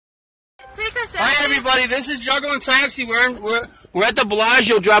Hi everybody, this is Juggling Taxi. We're at the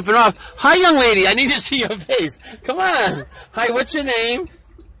Bellagio dropping off. Hi young lady, I need to see your face. Come on. Hi, what's your name?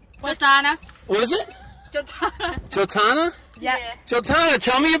 Jotana. What is it? Jotana. Jotana? Yeah. Jotana,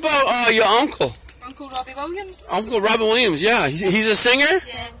 tell me about your uncle. Uncle Robbie Williams. Uncle Robbie Williams, yeah. He's a singer?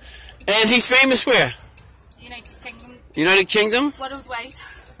 Yeah. And he's famous where? United Kingdom. United Kingdom? Worldwide.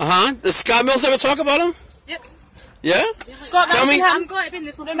 Uh-huh. Does Scott Mills ever talk about him? Yep. Yeah? Scott Tell me, I'm going to be in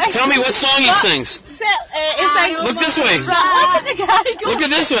the tell me what song he sings. It's like, Look this way. look at the guy. Look at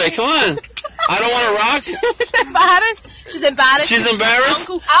this way. Come on. I don't want to rock. She's embarrassed. She's embarrassed. She's embarrassed?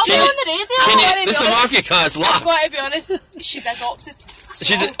 I'll be on the radio. Listen, mark your cards I've locked. got to be honest. She's adopted.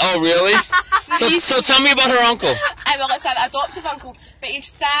 Oh, really? So tell me about her uncle. Well, it's an adoptive uncle, but he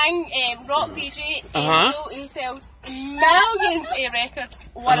sang rock DJ. He sells millions of records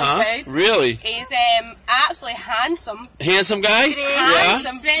worldwide. Really? He's absolutely handsome. Handsome guy?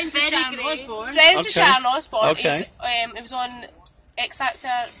 Handsome. Friends with Sharon Osbourne. Friends with Sharon Osbourne. Okay. He was on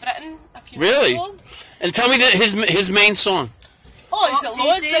Exfactor Britain a few Really? years ago. And tell me his main song. Oh, he's got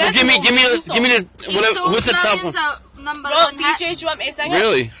loads. There is Give me a the what's the top one? rock DJ. Do you want me to sing it?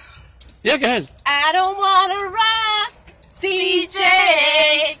 Really? Yeah, go ahead. I don't wanna rock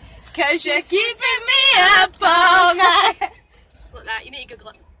DJ, 'cause you're keeping me up all night. Just like that. You need to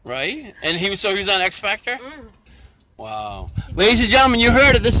Google it. Right? And he was on Exfactor? Wow. Ladies and gentlemen, you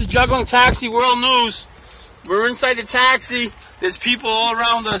heard it. This is Juggling Taxi World News. We're inside the taxi. There's people all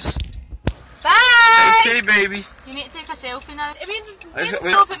around us. Bye! Okay, baby. You need to take a selfie now. I mean, I just-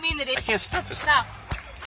 stop at me in the race. I can't stop this. Stop.